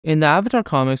In the Avatar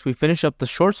comics, we finish up the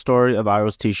short story of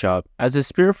Iroh's tea shop, as his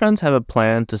spirit friends have a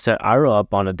plan to set Iroh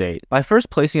up on a date. By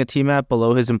first placing a tea mat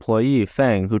below his employee,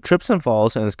 Feng, who trips and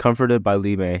falls and is comforted by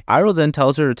Li-Mei. Iroh then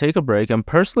tells her to take a break and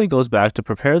personally goes back to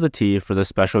prepare the tea for the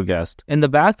special guest. In the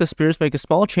back, the spirits make a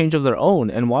small change of their own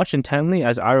and watch intently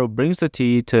as Iroh brings the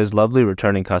tea to his lovely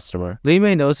returning customer.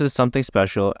 Li-Mei notices something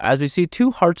special as we see 2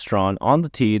 hearts drawn on the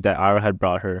tea that Iroh had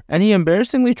brought her, and he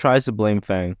embarrassingly tries to blame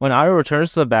Feng. When Iroh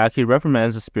returns to the back, he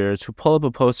reprimands the spirits who pull up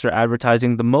a poster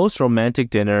advertising the most romantic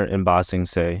dinner in Ba Sing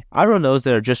Se. Iroh knows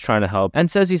they are just trying to help and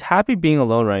says he's happy being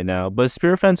alone right now, but his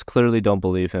spirit friends clearly don't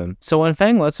believe him. So when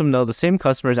Feng lets him know the same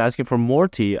customer is asking for more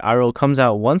tea, Iroh comes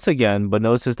out once again but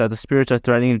notices that the spirits are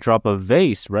threatening to drop a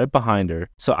vase right behind her.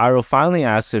 So Iroh finally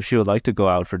asks if she would like to go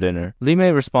out for dinner.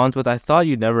 Li-Mei responds with "I thought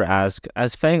you'd never ask,"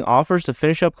 as Feng offers to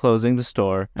finish up closing the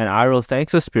store, and Iroh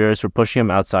thanks the spirits for pushing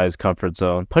him outside his comfort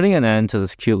zone, putting an end to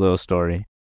this cute little story.